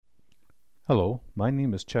Hello, my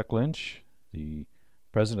name is Chuck Lynch, the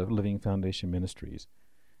president of Living Foundation Ministries.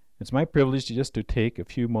 It's my privilege to take a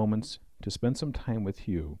few moments to spend some time with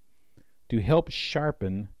you to help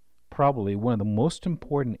sharpen probably one of the most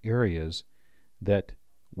important areas that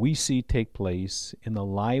we see take place in the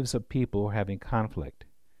lives of people who are having conflict.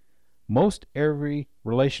 Most every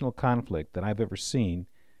relational conflict that I've ever seen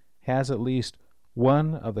has at least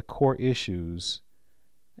one of the core issues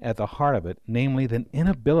at the heart of it, namely the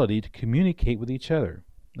inability to communicate with each other.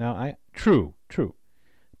 Now, true.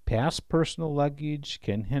 Past personal luggage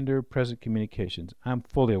can hinder present communications. I'm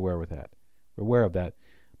fully aware of that.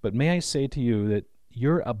 But may I say to you that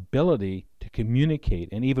your ability to communicate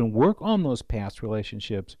and even work on those past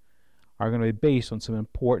relationships are going to be based on some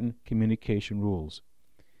important communication rules.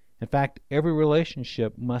 In fact, every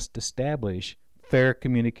relationship must establish fair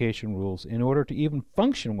communication rules in order to even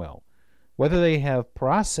function well, whether they have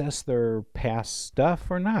processed their past stuff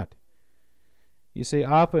or not. You see,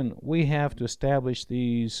 often we have to establish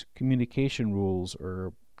these communication rules,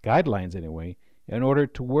 or guidelines anyway, in order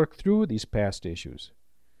to work through these past issues.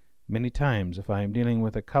 Many times, if I'm dealing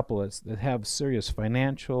with a couple that have serious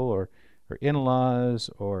financial or in-laws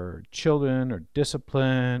or children or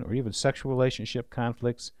discipline or even sexual relationship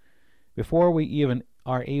conflicts, before we even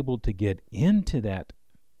are able to get into that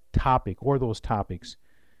topic or those topics,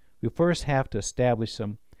 we first have to establish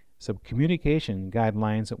some communication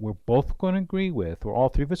guidelines that we're both going to agree with, or all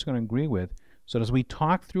three of us are going to agree with, so that as we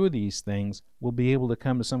talk through these things, we'll be able to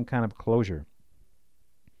come to some kind of closure.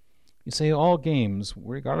 You see, all games,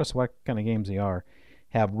 regardless of what kind of games they are,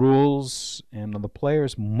 have rules, and the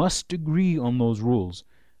players must agree on those rules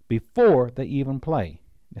before they even play.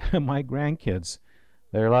 My grandkids,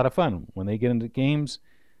 they're a lot of fun when they get into games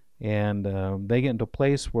and they get into a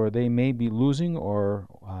place where they may be losing or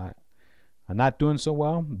not doing so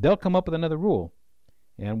well. They'll come up with another rule,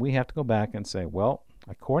 and we have to go back and say, well,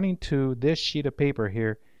 according to this sheet of paper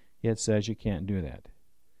here, it says you can't do that.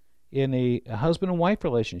 In a husband and wife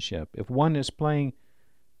relationship, if one is playing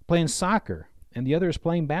soccer and the other is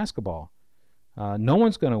playing basketball, no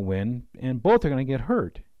one's going to win, and both are going to get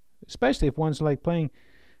hurt, especially if one's like playing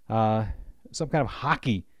some kind of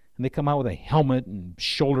hockey, and they come out with a helmet and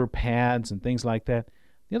shoulder pads and things like that.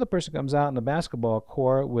 The other person comes out in the basketball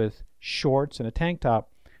court with shorts and a tank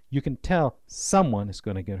top. You can tell someone is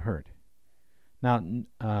going to get hurt. Now,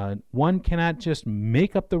 one cannot just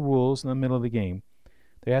make up the rules in the middle of the game.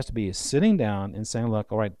 There has to be a sitting down and saying,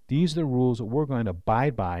 look, all right, these are the rules that we're going to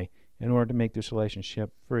abide by in order to make this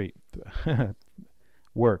relationship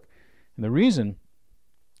work. And the reason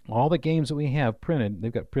all the games that we have printed,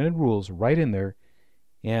 they've got printed rules right in there,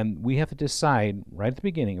 and we have to decide right at the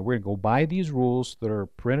beginning, we're going to go by these rules that are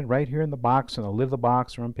printed right here in the box, on the lid of the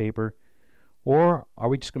box or on paper, or are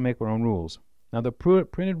we just going to make our own rules? Now, the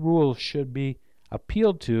printed rules should be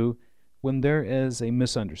appealed to when there is a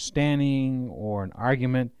misunderstanding or an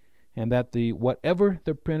argument, and that whatever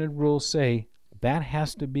the printed rules say, that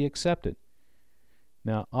has to be accepted.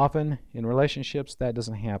 Now, often in relationships, that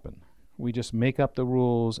doesn't happen. We just make up the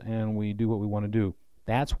rules and we do what we want to do.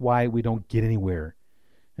 That's why we don't get anywhere.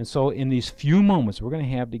 And so in these few moments we're going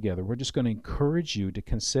to have together, we're just going to encourage you to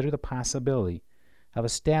consider the possibility of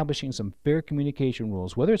establishing some fair communication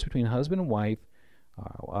rules, whether it's between husband and wife,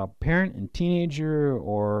 a parent and teenager,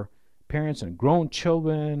 or parents and grown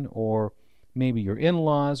children, or maybe your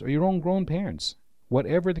in-laws or your own grown parents.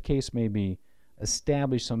 Whatever the case may be,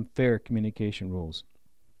 establish some fair communication rules.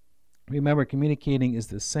 Remember, communicating is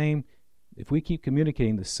the same. If we keep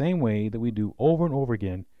communicating the same way that we do over and over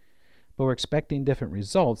again, but we're expecting different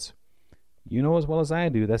results, you know as well as I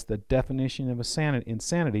do, that's the definition of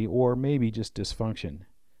insanity, or maybe just dysfunction.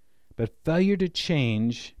 But failure to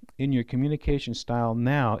change in your communication style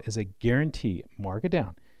now is a guarantee. Mark it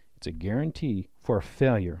down. It's a guarantee for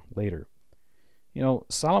failure later. You know,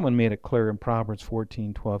 Solomon made it clear in Proverbs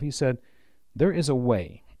 14:12. He said, there is a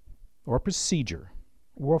way, or a procedure,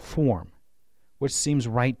 or a form, which seems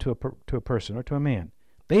right to a person or to a man.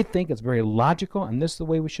 They think it's very logical, and this is the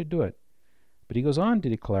way we should do it. But he goes on to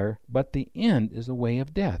declare, but the end is the way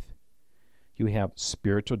of death. You have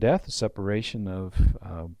spiritual death, the separation of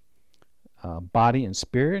body and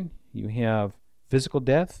spirit. You have physical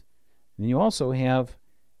death. And you also have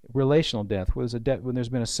relational death, when there's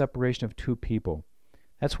been a separation of two people.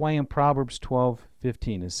 That's why in Proverbs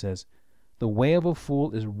 12:15 it says, the way of a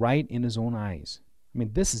fool is right in his own eyes. I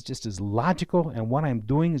mean, this is just as logical, and what I'm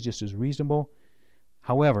doing is just as reasonable.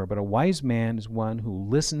 However, but a wise man is one who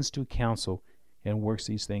listens to counsel and works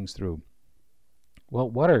these things through. Well,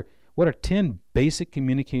 what are 10 basic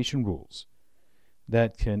communication rules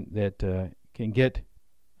that can get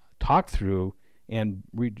talked through and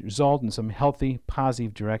result in some healthy,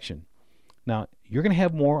 positive direction. Now, you're going to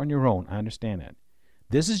have more on your own. I understand that.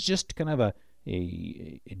 This is just kind of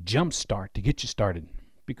a jump start to get you started,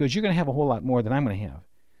 because you're going to have a whole lot more than I'm going to have.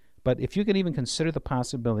 But if you can even consider the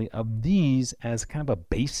possibility of these as kind of a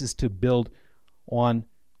basis to build on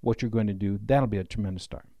what you're going to do, that'll be a tremendous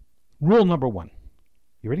start. Rule number 1.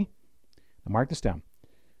 You ready? Now mark this down.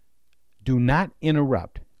 Do not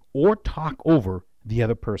interrupt or talk over the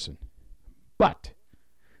other person, but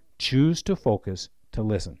choose to focus to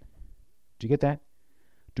listen. Did you get that?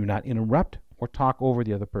 Do not interrupt or talk over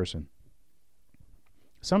the other person.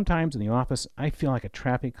 Sometimes in the office, I feel like a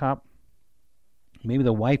traffic cop. Maybe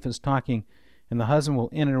the wife is talking and the husband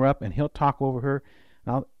will interrupt and he'll talk over her.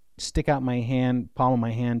 And I'll stick out my hand, palm of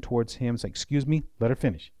my hand towards him. It's like, excuse me, let her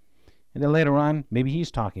finish. And then later on, maybe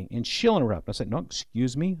he's talking and she'll interrupt. I say, no,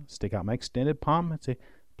 excuse me, stick out my extended palm and say,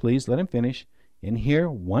 please let him finish. And here,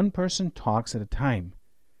 one person talks at a time.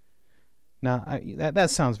 Now, that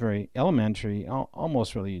sounds very elementary,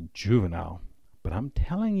 almost really juvenile. But I'm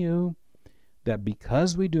telling you that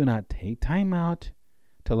because we do not take time out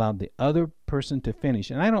to allow the other person to finish,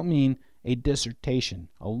 and I don't mean a dissertation,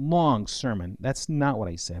 a long sermon. That's not what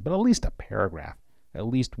I said, but at least a paragraph, at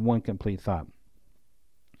least one complete thought.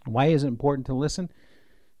 Why is it important to listen?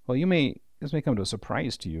 Well, this may come to a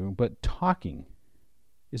surprise to you, but talking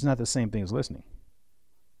is not the same thing as listening.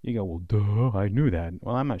 You go, well, duh, I knew that.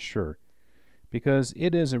 Well, I'm not sure. Because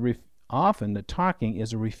it is often the talking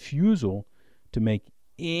is a refusal to make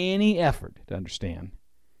any effort to understand.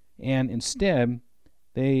 And instead,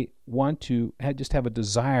 they want to just have a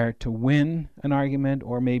desire to win an argument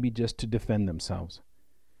or maybe just to defend themselves.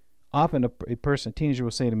 Often a teenager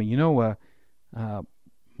will say to me,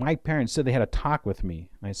 my parents said they had a talk with me.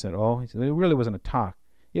 And I said, oh, it really wasn't a talk.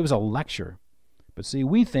 It was a lecture. But see,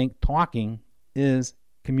 we think talking is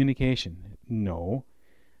communication. No,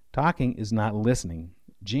 talking is not listening.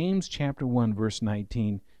 James chapter 1, verse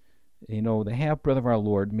 19, the half-brother of our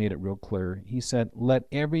Lord made it real clear. He said, let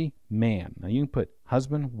every man, now you can put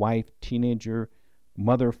husband, wife, teenager,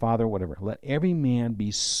 mother, father, whatever, let every man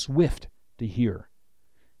be swift to hear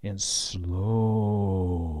and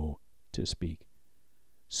slow to speak.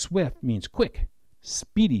 Swift means quick,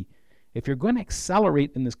 speedy. If you're going to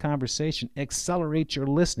accelerate in this conversation, accelerate your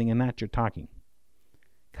listening and not your talking.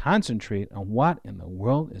 Concentrate on what in the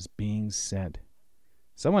world is being said.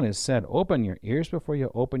 Someone has said, open your ears before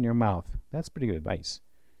you open your mouth. That's pretty good advice.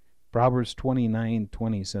 Proverbs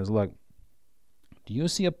 29:20 says, look, do you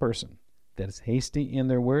see a person that is hasty in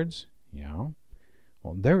their words? Yeah.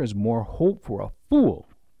 Well, there is more hope for a fool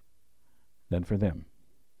than for them.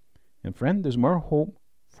 And friend, there's more hope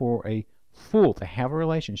for a fool to have a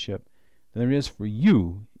relationship than there is for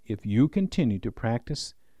you if you continue to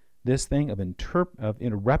practice this thing of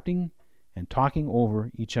interrupting and talking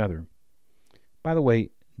over each other. By the way,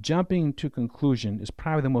 jumping to conclusion is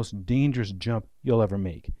probably the most dangerous jump you'll ever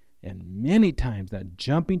make. And many times that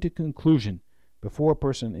jumping to conclusion before a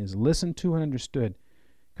person is listened to and understood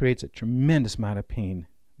creates a tremendous amount of pain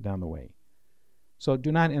down the way. So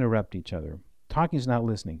do not interrupt each other. Talking is not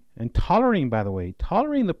listening. And tolerating, by the way,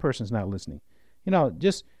 tolerating the person is not listening.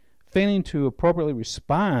 Just failing to appropriately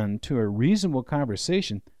respond to a reasonable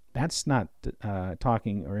conversation, that's not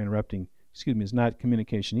talking or interrupting, is not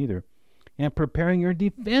communication either. And preparing your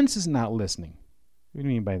defense is not listening. What do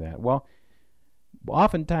you mean by that? Well,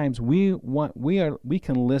 oftentimes we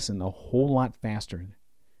can listen a whole lot faster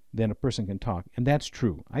than a person can talk, and that's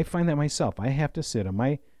true. I find that myself. I have to sit on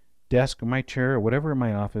my desk or my chair or whatever in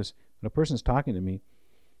my office when a person's talking to me,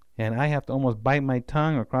 and I have to almost bite my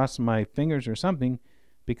tongue or cross my fingers or something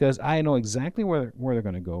because I know exactly where they're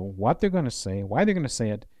going to go, what they're going to say, why they're going to say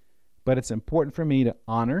it, but it's important for me to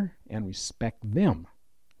honor and respect them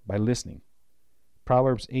by listening.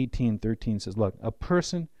 Proverbs 18:13 says, look, a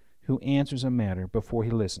person who answers a matter before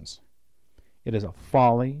he listens, it is a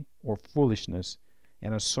folly or foolishness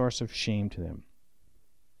and a source of shame to them.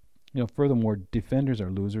 Furthermore, defenders are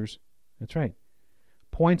losers. That's right.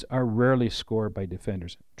 Points are rarely scored by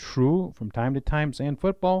defenders. True, from time to time, say in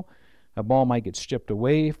football, a ball might get stripped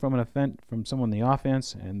away from someone in the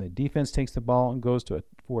offense, and the defense takes the ball and goes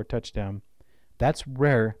for a touchdown. That's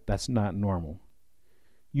rare. That's not normal.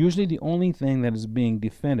 Usually the only thing that is being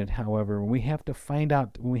defended, however, when we have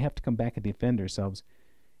to come back and defend ourselves,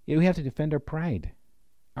 we have to defend our pride,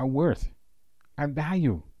 our worth, our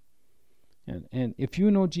value. And if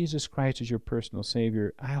you know Jesus Christ as your personal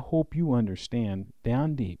Savior, I hope you understand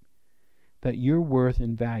down deep that your worth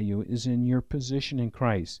and value is in your position in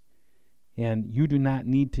Christ. And you do not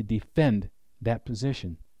need to defend that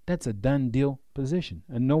position. That's a done deal position,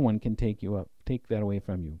 and no one can take that away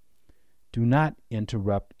from you. Do not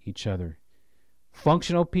interrupt each other.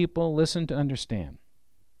 Functional people listen to understand.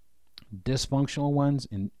 Dysfunctional ones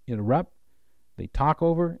interrupt, they talk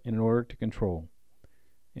over in order to control.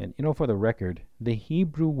 And for the record, the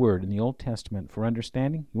Hebrew word in the Old Testament for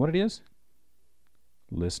understanding, you know what it is?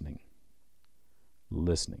 Listening.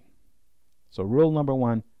 Listening. So rule number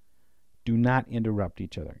 1, do not interrupt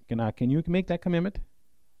each other. Can you make that commitment?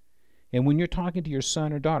 And when you're talking to your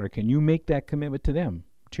son or daughter, can you make that commitment to them,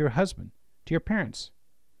 to your husband, to your parents?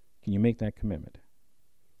 Can you make that commitment?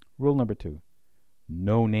 Rule number 2,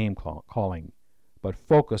 no name calling, but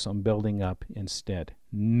focus on building up instead.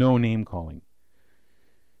 No name calling.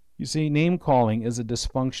 You see, name calling is a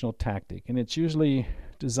dysfunctional tactic, and it's usually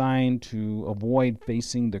designed to avoid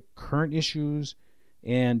facing the current issues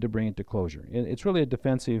and to bring it to closure. It's really a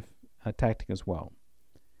defensive tactic as well.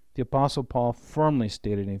 The Apostle Paul firmly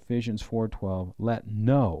stated in Ephesians 4:12, let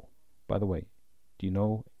no, by the way, do you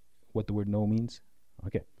know what the word no means?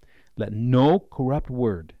 Okay. Let no corrupt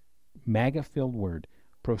word, MAGA-filled word,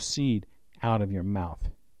 proceed out of your mouth.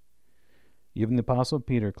 Even the Apostle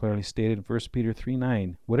Peter clearly stated in 1 Peter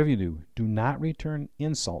 3:9, whatever you do, do not return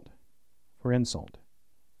insult for insult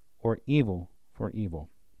or evil for evil.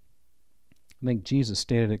 I think Jesus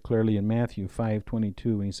stated it clearly in Matthew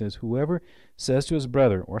 5:22 when he says, whoever says to his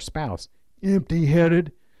brother or spouse,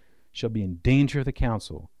 empty-headed, shall be in danger of the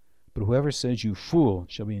council, but whoever says you fool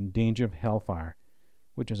shall be in danger of hellfire,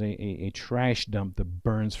 which is a trash dump that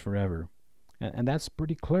burns forever. And that's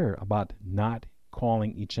pretty clear about not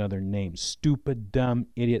calling each other names. Stupid, dumb,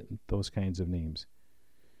 idiot, those kinds of names.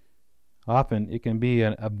 Often it can be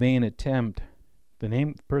a vain attempt.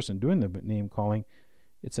 The person doing the name calling,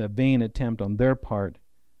 it's a vain attempt on their part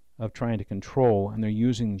of trying to control, and they're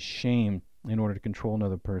using shame in order to control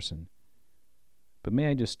another person. But may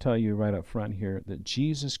I just tell you right up front here that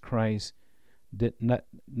Jesus Christ did not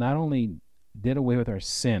only did away with our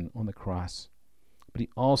sin on the cross, but he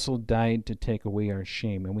also died to take away our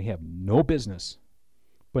shame, and we have no business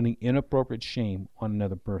putting inappropriate shame on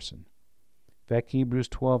another person. In fact, Hebrews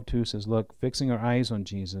 12:2 says, look, fixing our eyes on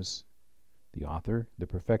Jesus, the author, the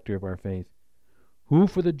perfecter of our faith, who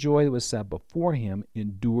for the joy that was set before him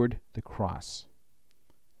endured the cross,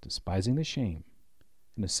 despising the shame,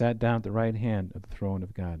 and has sat down at the right hand of the throne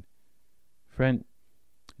of God. Friend,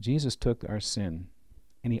 Jesus took our sin,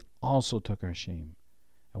 and he also took our shame.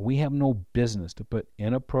 And we have no business to put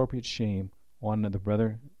inappropriate shame on another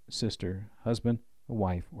brother, sister, husband,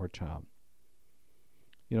 wife, or child.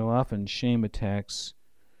 Often shame attacks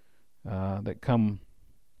that come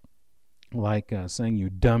like saying you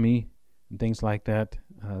dummy and things like that.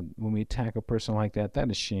 When we attack a person like that, that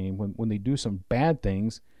is shame. When they do some bad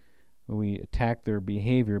things, when we attack their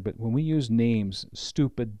behavior, but when we use names,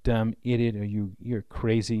 stupid, dumb, idiot, or you're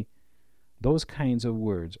crazy, those kinds of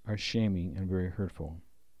words are shaming and very hurtful.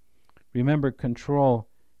 Remember, control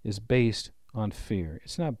is based on fear.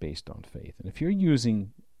 It's not based on faith. And if you're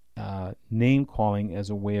using name calling as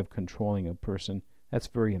a way of controlling a person, that's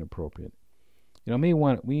very inappropriate.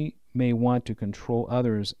 We may want to control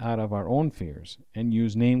others out of our own fears and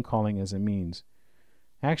use name calling as a means.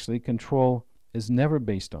 Actually, control is never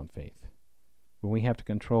based on faith. When we have to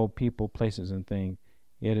control people, places, and things,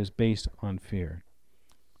 it is based on fear.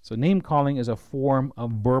 So name calling is a form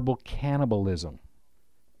of verbal cannibalism.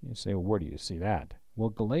 You say, well, where do you see that? Well,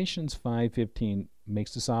 Galatians 5:15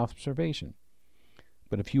 makes this observation.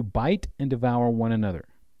 But if you bite and devour one another,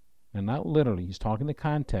 and not literally, he's talking in the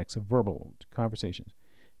context of verbal conversations.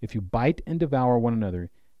 If you bite and devour one another,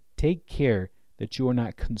 take care that you are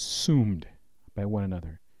not consumed by one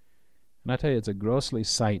another. And I tell you, it's a ghastly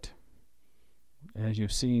sight. As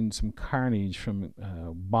you've seen some carnage from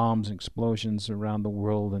bombs and explosions around the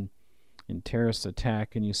world and terrorist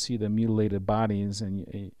attack, and you see the mutilated bodies,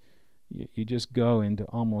 and you just go into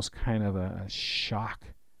almost kind of a shock,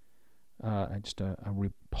 just a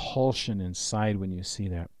repulsion inside when you see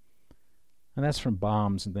that. And that's from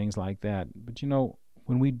bombs and things like that. But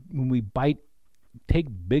when we take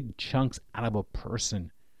big chunks out of a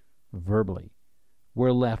person verbally,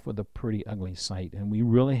 we're left with a pretty ugly sight, and we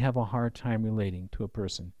really have a hard time relating to a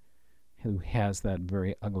person who has that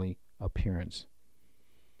very ugly appearance.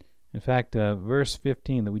 In fact, verse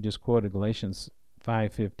 15 that we just quoted, Galatians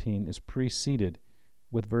 5:15, is preceded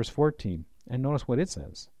with verse 14. And notice what it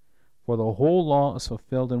says. For the whole law is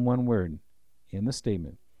fulfilled in one word, in the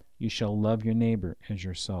statement, you shall love your neighbor as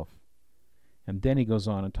yourself. And then he goes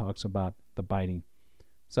on and talks about the biting.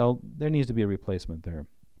 So there needs to be a replacement there.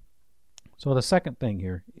 So the second thing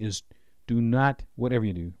here is do not, whatever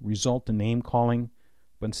you do, result in name calling,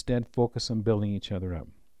 but instead focus on building each other up.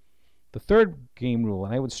 The third game rule,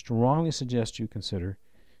 and I would strongly suggest you consider,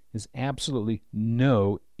 is absolutely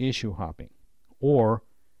no issue hopping. Or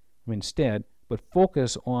instead, but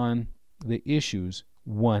focus on the issues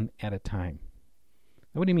one at a time.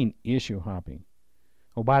 Now, what do you mean issue hopping?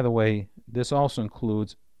 Oh, by the way, this also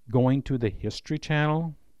includes going to the History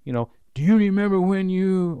Channel. Do you remember when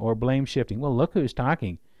you, or blame shifting? Well, look who's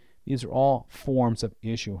talking. These are all forms of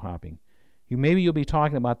issue hopping. Maybe you'll be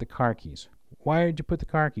talking about the car keys. Why did you put the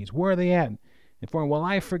car keys? Where are they at? Well,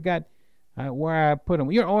 I forgot where I put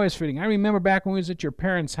them. You're always forgetting. I remember back when we was at your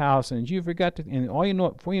parents' house and you forgot to, and all you know,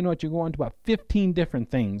 before you know it, you go into about 15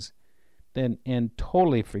 different things and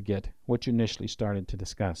totally forget what you initially started to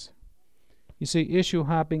discuss. You see, issue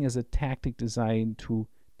hopping is a tactic designed to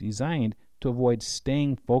avoid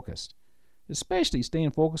staying focused, especially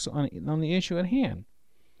staying focused on the issue at hand.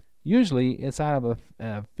 Usually, it's out of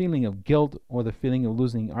a feeling of guilt or the feeling of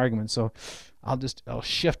losing the argument. So, I'll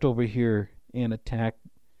shift over here and attack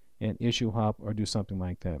and issue hop or do something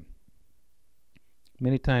like that.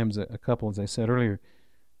 Many times, a couple, as I said earlier,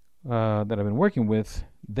 that I've been working with,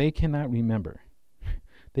 they cannot remember.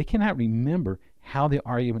 They cannot remember how the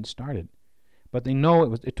argument started, but they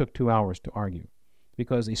know it took 2 hours to argue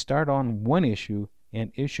because they start on one issue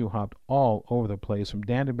and issue hopped all over the place from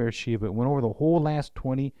Dan to Beersheba. It went over the whole last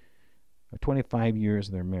 20 or 25 years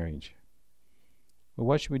of their marriage. Well,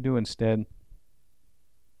 what should we do instead?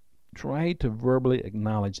 Try to verbally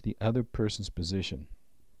acknowledge the other person's position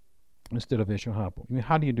instead of issue hopping.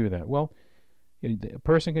 How do you do that? Well, a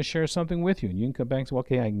person can share something with you, and you can come back and say,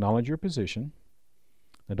 okay, I acknowledge your position.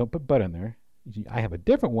 Now, don't put but in there. I have a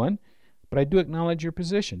different one, but I do acknowledge your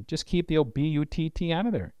position. Just keep the old B-U-T-T out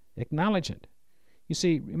of there. Acknowledge it. You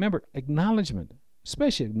see, remember, acknowledgement,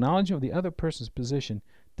 especially acknowledgement of the other person's position,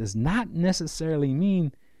 does not necessarily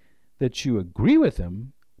mean that you agree with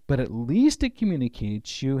them, but at least it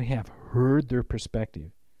communicates you have heard their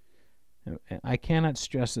perspective. I cannot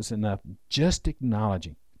stress this enough. Just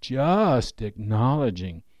acknowledging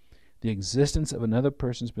the existence of another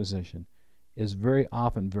person's position is very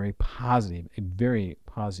often very positive, a very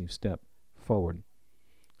positive step forward.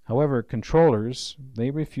 However, controllers,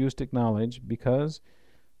 they refuse to acknowledge because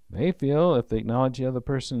they feel if they acknowledge the other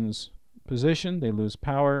person's position, they lose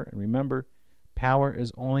power. And remember, power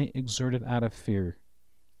is only exerted out of fear.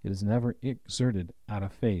 It is never exerted out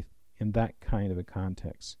of faith in that kind of a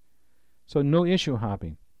context. So no issue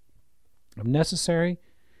hopping. If necessary,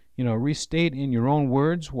 restate in your own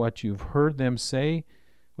words what you've heard them say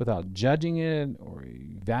without judging it or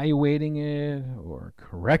evaluating it or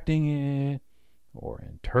correcting it or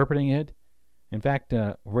interpreting it. In fact,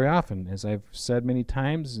 very often, as I've said many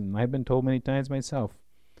times, and I've been told many times myself,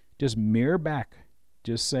 just mirror back.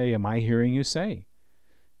 Just say, am I hearing you say?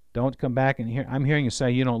 Don't come back and hear, I'm hearing you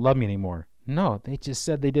say you don't love me anymore. No, they just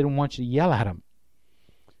said they didn't want you to yell at them.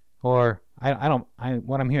 Or,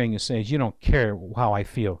 what I'm hearing you say is you don't care how I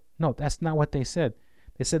feel. No, that's not what they said.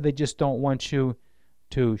 They said they just don't want you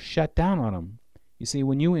to shut down on them. You see,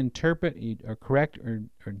 when you interpret or correct or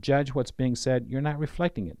judge what's being said, you're not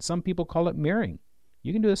reflecting it. Some people call it mirroring.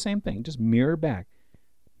 You can do the same thing. Just mirror back.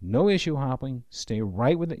 No issue hopping. Stay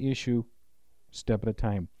right with the issue, step at a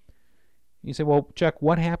time. You say, well, Chuck,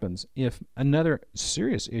 what happens if another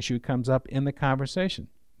serious issue comes up in the conversation?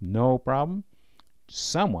 No problem.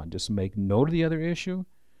 Someone just make note of the other issue,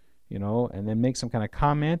 and then make some kind of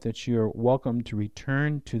comment that you're welcome to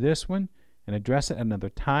return to this one and address it at another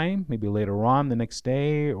time, maybe later on the next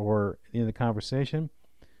day or in the conversation.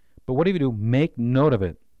 But whatever you do, make note of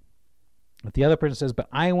it. If the other person says, but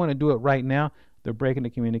I want to do it right now, they're breaking the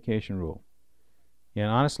communication rule. And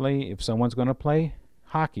honestly, if someone's going to play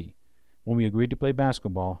hockey, when we agreed to play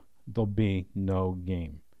basketball, there'll be no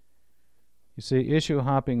game. You see, issue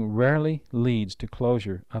hopping rarely leads to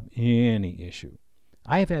closure of any issue.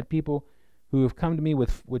 I have had people who have come to me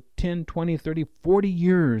with 10, 20, 30, 40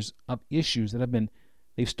 years of issues that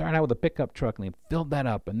they've started out with a pickup truck and they filled that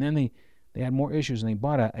up, and then they had more issues and they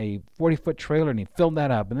bought a 40-foot trailer and they filled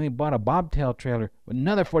that up, and then they bought a bobtail trailer with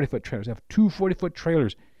another 40-foot trailer. They have two 40-foot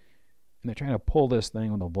trailers, and they're trying to pull this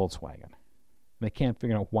thing with a Volkswagen. They can't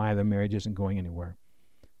figure out why the marriage isn't going anywhere.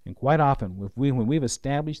 And quite often, when we've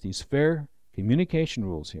established these fair communication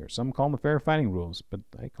rules here, some call them fair fighting rules, but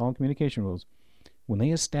I call them communication rules. When they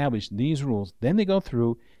establish these rules, then they go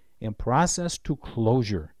through and process to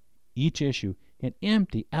closure each issue and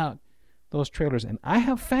empty out those trailers. And I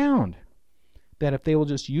have found that if they will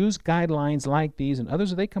just use guidelines like these and others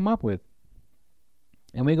that they come up with,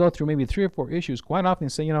 and we go through maybe 3 or 4 issues, quite often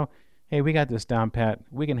say, hey, we got this down pat,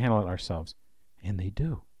 we can handle it ourselves. And they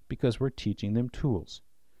do, because we're teaching them tools.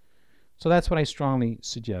 So that's what I strongly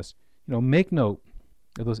suggest. Make note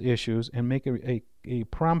of those issues and make a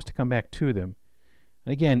promise to come back to them.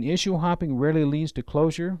 And again, issue hopping rarely leads to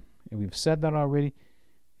closure, and we've said that already.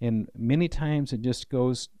 And many times it just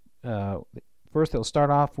goes, first they'll start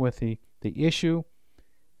off with the issue,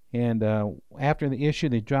 and after the issue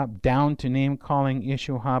they drop down to name-calling,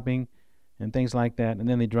 issue hopping, and things like that, and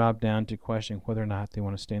then they drop down to questioning whether or not they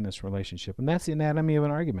want to stay in this relationship. And that's the anatomy of an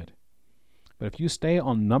argument. But if you stay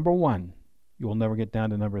on number one, you will never get down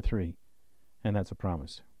to number three, and that's a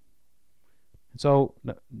promise. So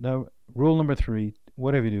rule number 3,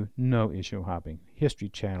 whatever you do, no issue hopping. History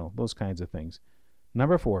Channel, those kinds of things.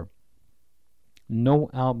 Number 4, no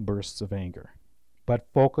outbursts of anger, but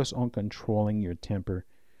focus on controlling your temper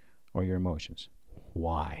or your emotions.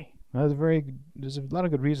 Why? There's a lot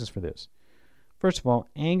of good reasons for this. First of all,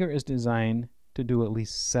 anger is designed to do at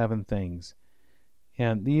least 7 things,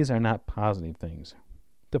 and these are not positive things.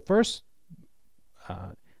 The first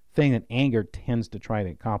thing that anger tends to try to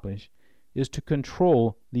accomplish is to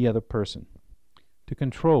control the other person. To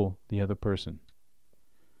control the other person.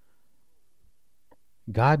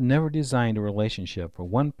 God never designed a relationship for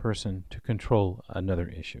one person to control another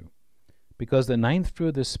issue, because the 9th fruit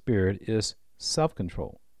of the Spirit is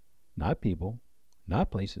self-control, not people, not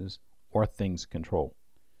places, or things control.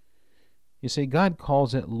 You see, God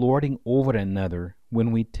calls it lording over another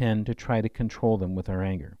when we tend to try to control them with our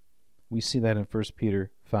anger. We see that in 1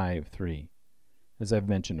 Peter 5:3. As I've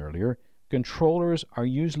mentioned earlier, controllers are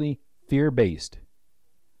usually fear-based,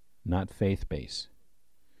 not faith-based.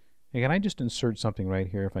 And can I just insert something right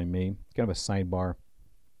here, if I may? Kind of a sidebar.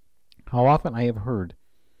 How often I have heard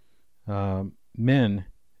men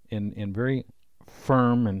in very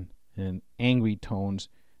firm and angry tones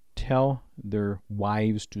tell their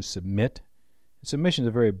wives to submit. Submission is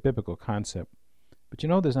a very biblical concept. But you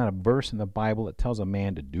know, there's not a verse in the Bible that tells a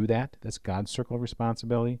man to do that. That's God's circle of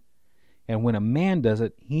responsibility. And when a man does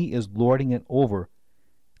it, he is lording it over,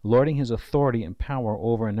 lording his authority and power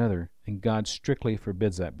over another. And God strictly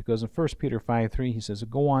forbids that. Because in 1 Peter 5:3, he says,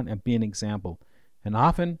 go on and be an example. And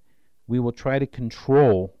often we will try to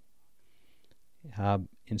control,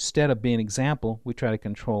 instead of being an example, we try to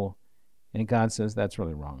control. And God says that's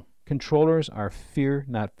really wrong. Controllers are fear,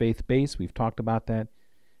 not faith-based. We've talked about that.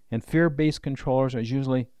 And fear-based controllers are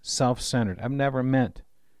usually self-centered. I've never met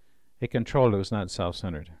a controller who's not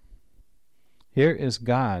self-centered. Here is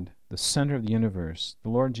God, the center of the universe, the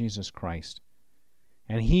Lord Jesus Christ.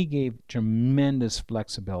 And he gave tremendous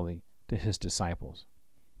flexibility to his disciples.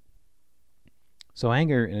 So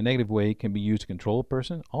anger in a negative way can be used to control a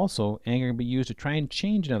person. Also, anger can be used to try and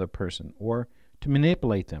change another person or to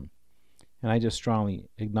manipulate them. And I just strongly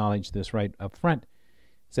acknowledge this right up front,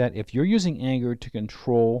 is that if you're using anger to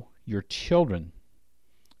control your children,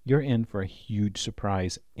 you're in for a huge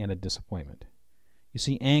surprise and a disappointment. You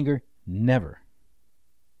see, anger never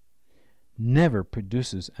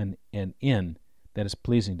produces an end that is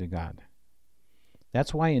pleasing to God.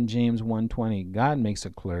 That's why in James 1:20, God makes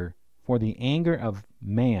it clear, for the anger of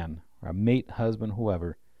man, or a mate, husband,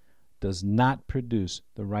 whoever, does not produce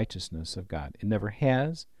the righteousness of God. It never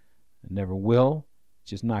has, it never will, it's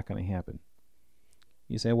just not going to happen.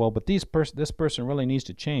 You say, well, but this person really needs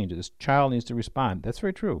to change. This child needs to respond. That's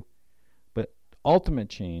very true. But ultimate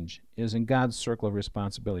change is in God's circle of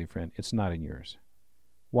responsibility, friend. It's not in yours.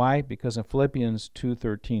 Why? Because in Philippians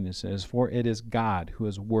 2:13 it says, for it is God who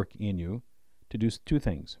has worked in you to do 2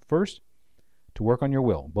 things. First, to work on your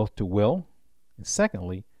will, both to will, and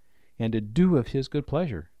secondly, and to do of his good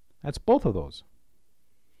pleasure. That's both of those.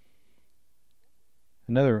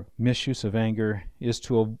 Another misuse of anger is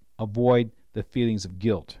to avoid the feelings of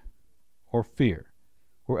guilt or fear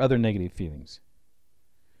or other negative feelings.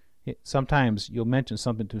 Sometimes you'll mention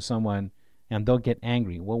something to someone and they'll get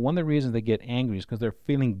angry. Well, one of the reasons they get angry is because they're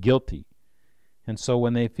feeling guilty. And so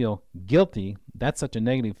when they feel guilty, that's such a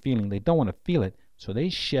negative feeling, they don't want to feel it, so they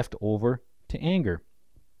shift over to anger.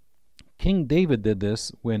 King David did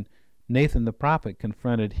this when Nathan the prophet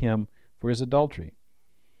confronted him for his adultery.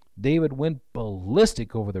 David went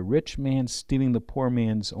ballistic over the rich man stealing the poor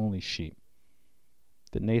man's only sheep.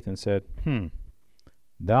 Then Nathan said,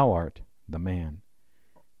 thou art the man.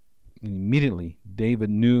 And immediately David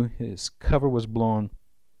knew his cover was blown,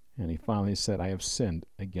 and he finally said, I have sinned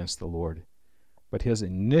against the Lord. But his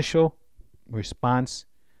initial response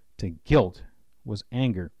to guilt was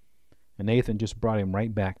anger, and Nathan just brought him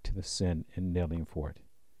right back to the sin and nailed him for it.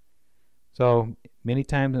 So many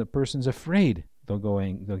times when a person's afraid, they'll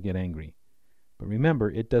get angry. But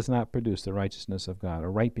remember, it does not produce the righteousness of God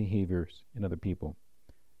or right behaviors in other people.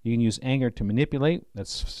 You can use anger to manipulate.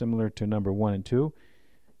 That's similar to number 1 and 2.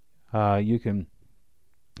 You can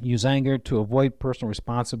use anger to avoid personal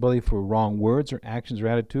responsibility for wrong words or actions or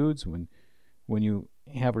attitudes. When you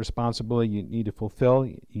have a responsibility you need to fulfill,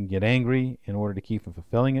 you can get angry in order to keep from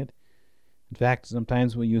fulfilling it. In fact,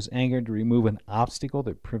 sometimes we use anger to remove an obstacle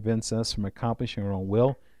that prevents us from accomplishing our own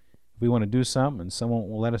will. If we want to do something and someone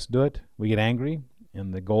won't let us do it, we get angry.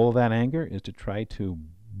 And the goal of that anger is to try to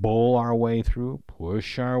bowl our way through,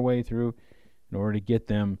 push our way through, in order to get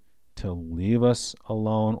them to leave us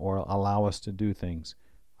alone or allow us to do things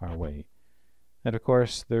our way. And of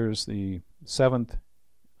course, there's the seventh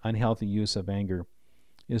unhealthy use of anger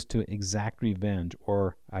is to exact revenge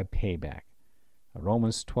or a payback.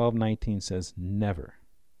 Romans 12:19 says, never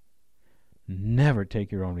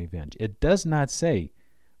take your own revenge. It does not say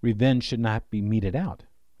revenge should not be meted out.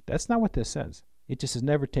 That's not what this says. It just says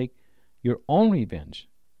never take your own revenge.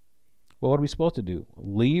 Well, what are we supposed to do?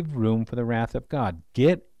 Leave room for the wrath of God.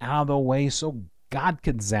 Get out of the way so God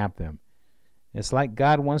can zap them. It's like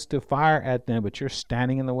God wants to fire at them, but you're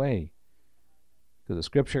standing in the way. Because the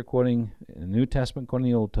scripture quoting the New Testament, quoting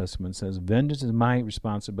the Old Testament, says, vengeance is my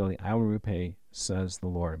responsibility, I will repay, says the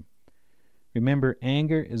Lord. Remember,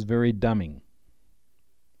 anger is very dumbing.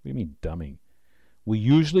 What do you mean dumbing? We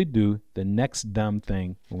usually do the next dumb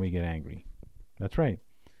thing when we get angry. That's right.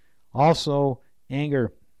 Also,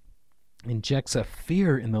 anger injects a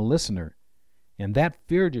fear in the listener, and that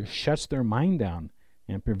fear just shuts their mind down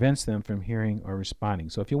and prevents them from hearing or responding.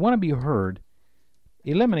 So if you want to be heard,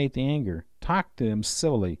 eliminate the anger. Talk to them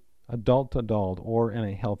civilly, adult to adult, or in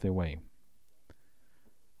a healthy way.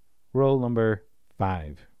 Rule number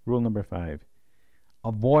 5.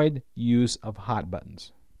 Avoid use of hot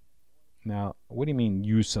buttons. Now, what do you mean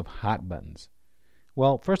use of hot buttons?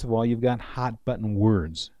 Well, first of all, you've got hot button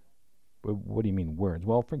words. What do you mean words?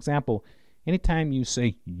 Well, for example, anytime you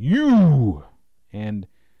say you and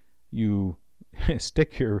you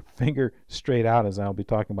stick your finger straight out, as I'll be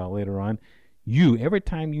talking about later on, every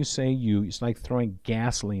time you say you, it's like throwing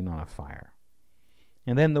gasoline on a fire.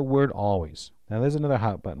 And then the word always. Now, there's another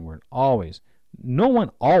hot button word, always. No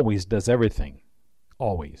one always does everything,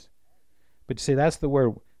 always. But you see, that's the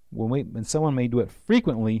word. When someone may do it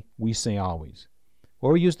frequently, we say always.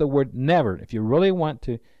 Or we use the word never. If you really want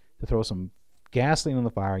to throw some gasoline on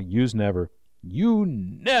the fire, use never. You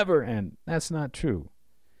never, and that's not true.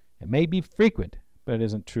 It may be frequent, but it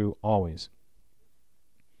isn't true always.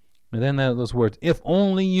 And then those words, if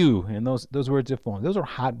only you, and those words, if only, those are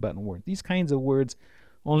hot button words. These kinds of words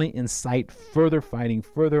only incite further fighting,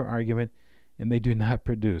 further argument, and they do not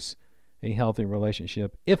produce a healthy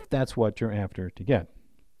relationship if that's what you're after to get.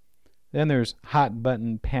 Then there's hot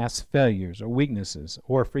button past failures or weaknesses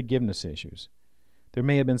or forgiveness issues. There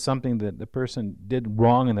may have been something that the person did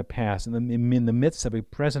wrong in the past, and in the midst of a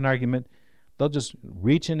present argument, they'll just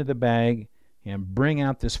reach into the bag and bring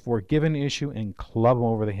out this forgiven issue and club them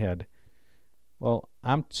over the head. Well,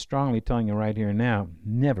 I'm strongly telling you right here and now,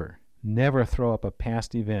 never throw up a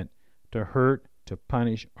past event to hurt, to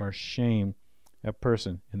punish, or shame a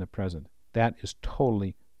person in the present. That is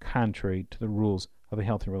totally contrary to the rules of a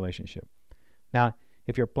healthy relationship. Now,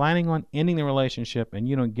 if you're planning on ending the relationship and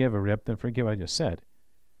you don't give a rip, then forget what I just said.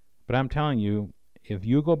 But I'm telling you, if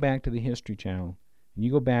you go back to the History Channel and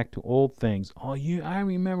you go back to old things, I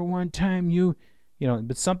remember one time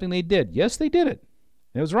but something they did. Yes, they did it.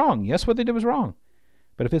 It was wrong. Yes, what they did was wrong.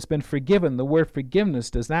 But if it's been forgiven, the word forgiveness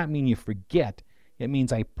does not mean you forget. It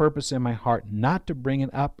means I purpose in my heart not to bring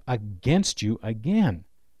it up against you again.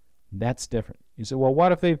 That's different. You say, well,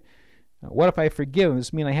 what if I forgive them? Does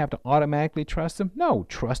this mean I have to automatically trust them? No,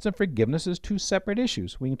 trust and forgiveness is two separate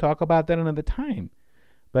issues. We can talk about that another time.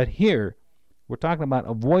 But here, we're talking about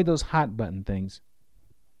avoid those hot button things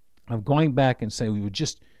of going back and say, you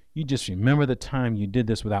just remember the time you did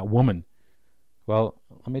this with that woman. Well,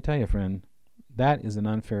 let me tell you, friend, that is an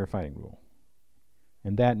unfair fighting rule.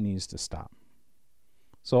 And that needs to stop.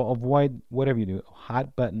 So avoid whatever you do,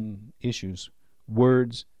 hot button issues,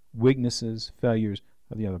 words, weaknesses, failures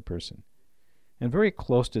of the other person. And very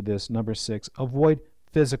close to this, number 6, avoid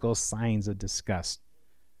physical signs of disgust.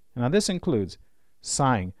 Now this includes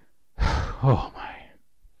sighing, oh my,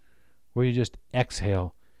 where you just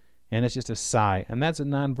exhale and it's just a sigh. And that's a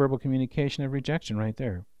nonverbal communication of rejection right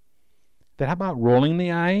there. Then how about rolling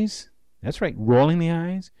the eyes? That's right, rolling the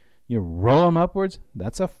eyes. You roll them upwards.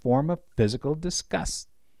 That's a form of physical disgust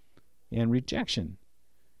and rejection.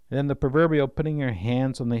 And then the proverbial putting your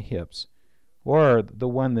hands on the hips. Or the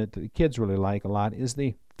one that the kids really like a lot is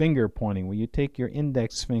the finger pointing, where you take your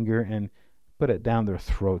index finger and put it down their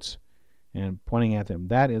throats and pointing at them.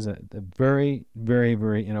 That is a very, very,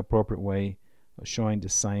 very inappropriate way of showing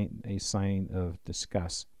a sign of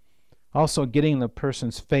disgust. Also, getting in the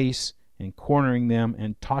person's face and cornering them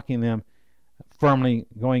and talking them firmly,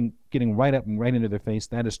 getting right up and right into their face,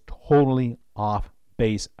 that is totally off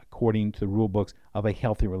base according to the rule books of a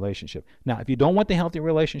healthy relationship. Now, if you don't want the healthy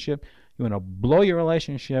relationship, you want to blow your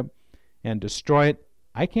relationship and destroy it,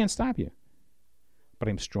 I can't stop you. But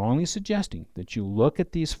I'm strongly suggesting that you look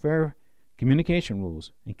at these fair communication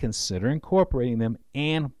rules and consider incorporating them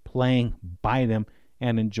and playing by them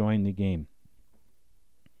and enjoying the game.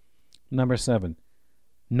 Number 7,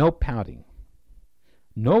 no pouting.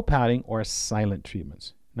 No pouting or silent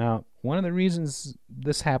treatments. Now, one of the reasons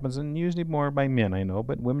this happens, and usually more by men, I know,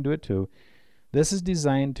 but women do it too, this is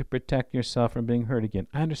designed to protect yourself from being hurt again.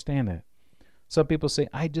 I understand that. Some people say,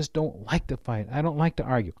 I just don't like to fight. I don't like to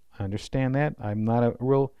argue. I understand that. I'm not a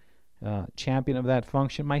real champion of that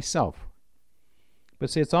function myself. But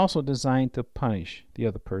see, it's also designed to punish the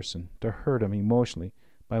other person, to hurt them emotionally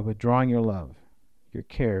by withdrawing your love, your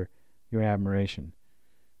care, your admiration.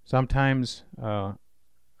 Sometimes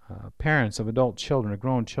parents of adult children or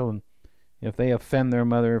grown children, if they offend their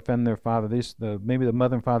mother, offend their father, maybe the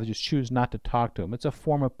mother and father just choose not to talk to them. It's a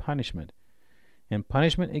form of punishment. And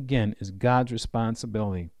punishment, again, is God's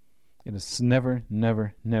responsibility. It is never,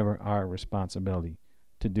 never, never our responsibility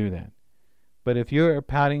to do that. But if you're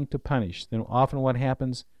pouting to punish, then often what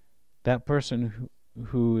happens, that person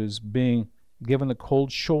who is being given the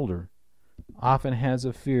cold shoulder often has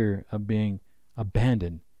a fear of being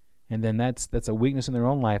abandoned. And then that's a weakness in their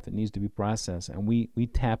own life that needs to be processed. And we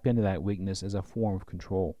tap into that weakness as a form of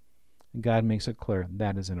control. And God makes it clear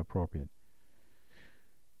that is inappropriate.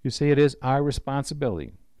 You see, it is our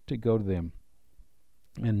responsibility to go to them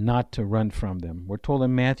and not to run from them. We're told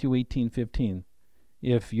in Matthew 18:15,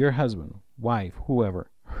 if your husband, wife, whoever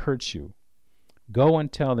hurts you, go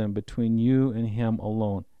and tell them between you and him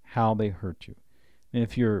alone how they hurt you. And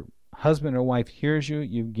if your husband or wife hears you,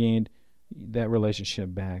 you've gained that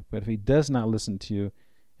relationship back. But if he does not listen to you,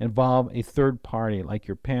 involve a third party like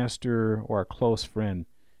your pastor or a close friend.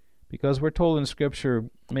 Because we're told in Scripture,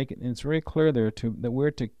 it's very clear there that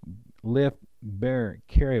we're to lift, bear,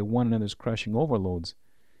 carry one another's crushing overloads.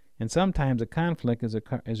 And sometimes a conflict is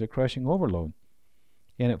a crushing overload.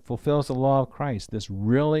 And it fulfills the law of Christ. This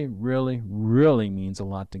really, really, really means a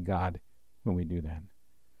lot to God when we do that.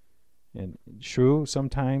 And true,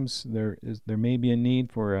 sometimes there may be a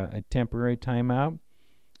need for a temporary timeout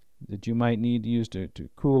that you might need to use to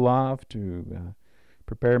cool off, to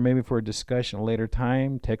prepare maybe for a discussion at a later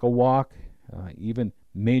time, take a walk. Even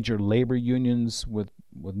major labor unions with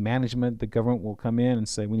management, the government will come in and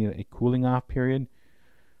say we need a cooling off period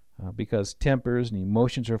because tempers and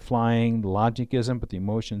emotions are flying. The logic isn't, but the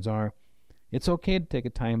emotions are. It's okay to take a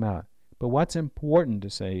time out. But what's important to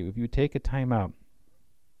say, if you take a time out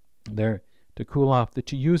there to cool off,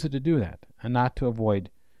 that you use it to do that and not to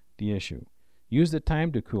avoid the issue. Use the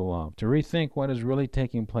time to cool off, to rethink what is really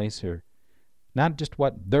taking place here. Not just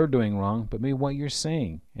what they're doing wrong, but maybe what you're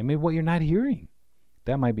saying and maybe what you're not hearing.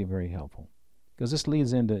 That might be very helpful. Because this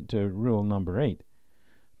leads into rule number 8.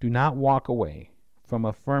 Do not walk away from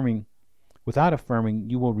affirming. Without affirming,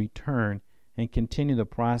 you will return and continue the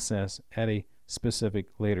process at a specific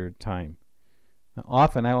later time. Now,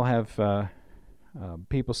 often I will have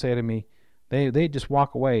people say to me, they just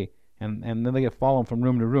walk away and then they get followed from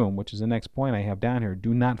room to room, which is the next point I have down here.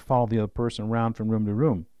 Do not follow the other person around from room to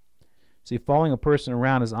room. See, following a person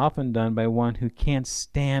around is often done by one who can't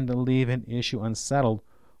stand to leave an issue unsettled,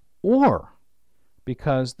 or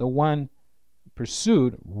because the one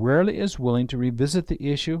pursued rarely is willing to revisit the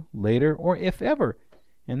issue later or if ever.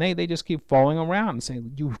 And they just keep following around and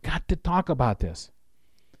saying, you've got to talk about this.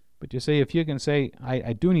 But you see, if you can say,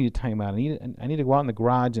 I do need a time out. I need to go out in the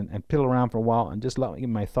garage and piddle around for a while and just let me get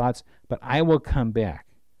my thoughts, but I will come back.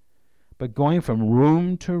 But going from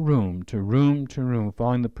room to room to room to room,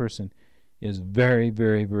 following the person, is very,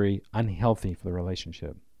 very, very unhealthy for the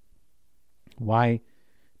relationship. Why?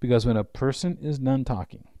 Because when a person is done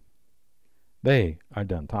talking, they are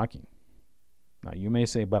done talking. Now, you may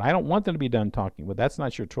say, but I don't want them to be done talking. Well, that's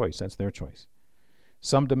not your choice. That's their choice.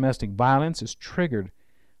 Some domestic violence is triggered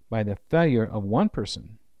by the failure of one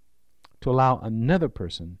person to allow another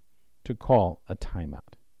person to call a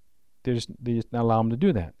timeout. They just not allow them to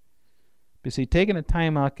do that. But see, taking a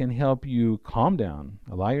timeout can help you calm down,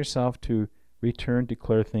 allow yourself to return to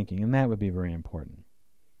clear thinking, and that would be very important.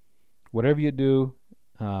 Whatever you do,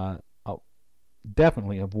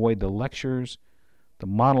 definitely avoid the lectures, the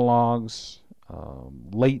monologues,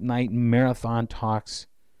 late night marathon talks.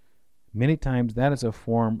 Many times that is a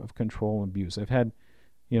form of control and abuse. I've had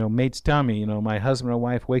mates tell me, my husband or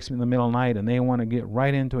wife wakes me in the middle of the night and they want to get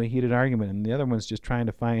right into a heated argument, and the other one's just trying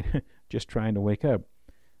to wake up.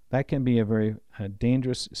 That can be a very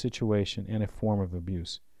dangerous situation and a form of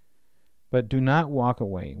abuse. But do not walk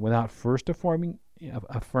away without first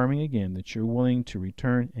affirming again that you're willing to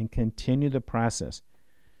return and continue the process.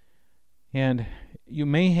 And you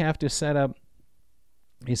may have to set up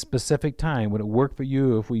a specific time. Would it work for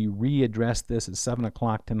you if we readdress this at 7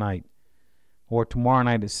 o'clock tonight, or tomorrow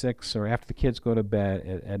night at 6, or after the kids go to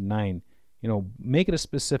bed at 9? Make it a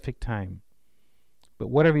specific time. But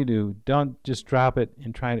whatever you do, don't just drop it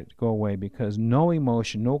and try to go away, because no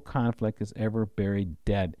emotion, no conflict is ever buried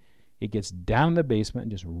dead. It gets down in the basement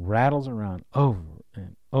and just rattles around over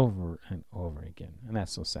and over and over again. And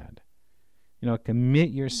that's so sad. Commit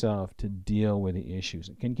yourself to deal with the issues.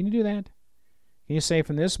 Can you do that? Can you say,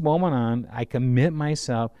 from this moment on, I commit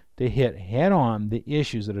myself to hit head on the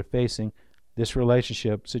issues that are facing this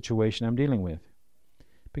relationship situation I'm dealing with?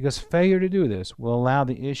 Because failure to do this will allow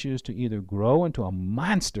the issues to either grow into a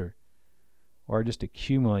monster or just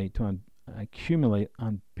accumulate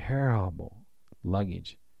unbearable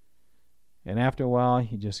luggage. And after a while,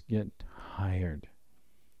 you just get tired,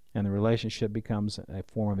 and the relationship becomes a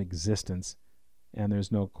form of existence, and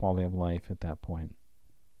there's no quality of life at that point.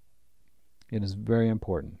 It is very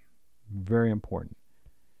important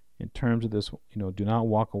in terms of this. Do not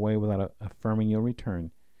walk away without affirming your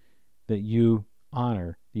return, that you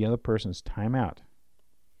honor the other person's time out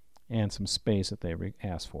and some space that they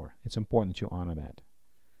ask for. It's important that you honor that.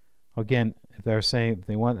 Again, if they're saying if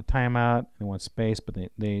they want a timeout, they want space, but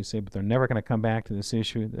they say but they're never going to come back to this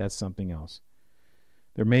issue, that's something else.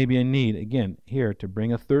 There may be a need, again, here to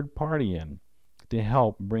bring a third party in to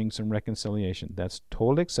help bring some reconciliation. That's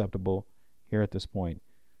totally acceptable here at this point.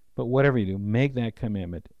 But whatever you do, make that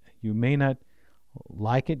commitment. You may not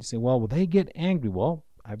like it. You say, well, will they get angry? Well,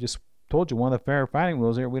 I've just told you one of the fair fighting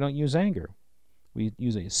rules here, we don't use anger. We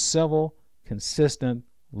use a civil, consistent,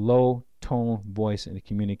 low-tone voice and to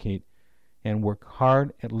communicate, and work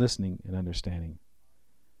hard at listening and understanding.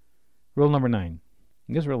 Rule number 9.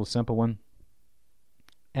 This is a real simple one.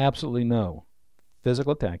 Absolutely no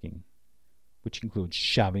physical attacking, which includes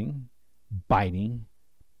shoving, biting,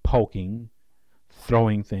 poking,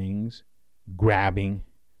 throwing things, grabbing.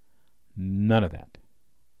 None of that.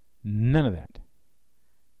 None of that.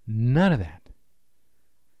 None of that.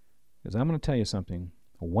 Because I'm going to tell you something.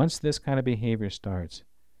 Once this kind of behavior starts,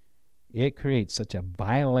 it creates such a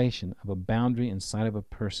violation of a boundary inside of a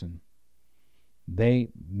person. They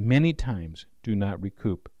many times do not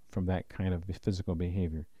recoup from that kind of physical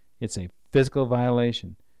behavior. It's a physical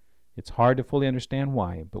violation. It's hard to fully understand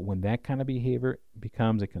why, but when that kind of behavior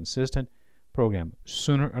becomes a consistent program,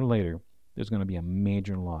 sooner or later, there's going to be a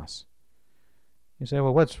major loss. You say,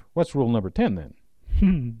 well, what's rule number 10 then?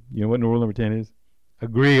 You know what rule number 10 is?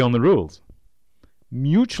 Agree on the rules.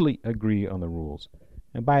 Mutually agree on the rules.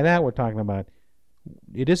 And by that, we're talking about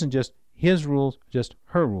it isn't just his rules, just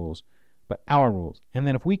her rules, but our rules. And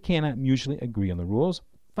then if we cannot mutually agree on the rules,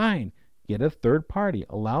 fine. Get a third party.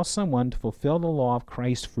 Allow someone to fulfill the law of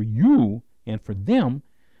Christ for you and for them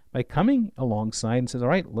by coming alongside and says, all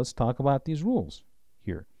right, let's talk about these rules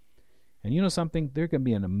here. And you know something? There can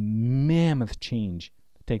be a mammoth change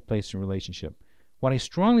to take place in a relationship. What I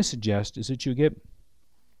strongly suggest is that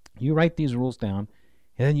you write these rules down,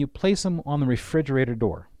 and then you place them on the refrigerator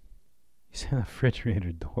door. You say, the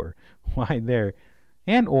refrigerator door? Why there?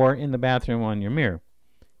 And or in the bathroom on your mirror.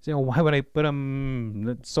 You say, well, why would I put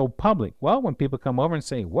them so public? Well, when people come over and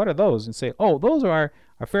say, what are those? And say, oh, those are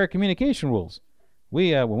our fair communication rules.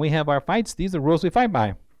 When we have our fights, these are the rules we fight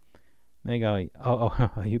by. They go,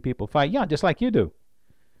 oh, you people fight? Yeah, just like you do.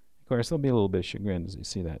 Of course, there'll be a little bit of chagrin as you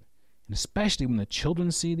see that. And especially when the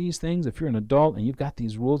children see these things, if you're an adult and you've got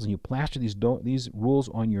these rules and you plaster these rules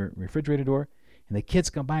on your refrigerator door, and the kids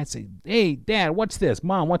come by and say, hey, Dad, what's this?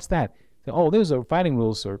 Mom, what's that? Say, oh, those are fighting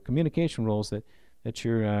rules or communication rules that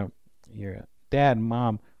your dad and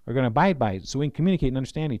mom are going to abide by so we can communicate and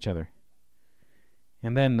understand each other.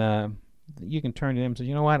 And then you can turn to them and say,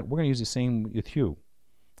 you know what, we're going to use the same with you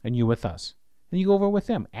and you with us. And you go over with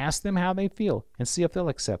them. Ask them how they feel and see if they'll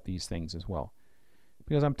accept these things as well.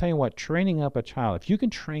 Because I'm telling you what, training up a child, if you can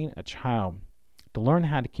train a child to learn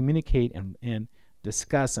how to communicate and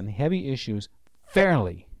discuss on heavy issues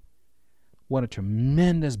fairly, what a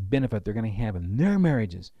tremendous benefit they're going to have in their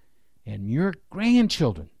marriages and your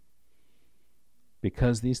grandchildren.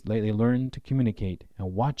 Because they learn to communicate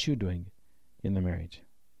and what you're doing in the marriage.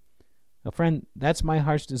 Now, friend, that's my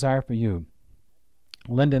heart's desire for you.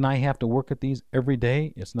 Linda and I have to work at these every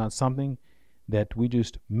day. It's not something that we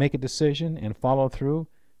just make a decision and follow through.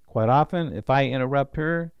 Quite often, if I interrupt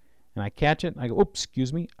her and I catch it, I go, oops,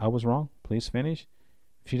 excuse me, I was wrong, please finish.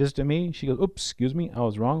 If she does it to me, she goes, oops, excuse me, I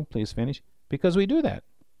was wrong, please finish. Because we do that.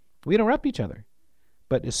 We interrupt each other.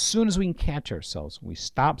 But as soon as we can catch ourselves, we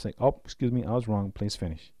stop, say, oh, excuse me, I was wrong, please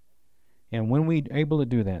finish. And when we're able to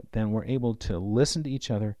do that, then we're able to listen to each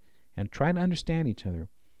other and try to understand each other.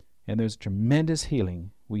 And there's tremendous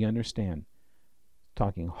healing we understand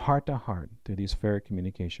talking heart to heart through these fair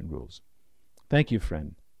communication rules. Thank you,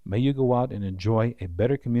 friend. May you go out and enjoy a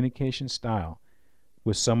better communication style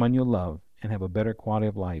with someone you love and have a better quality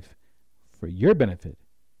of life for your benefit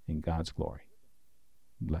in God's glory.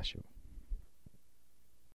 Bless you.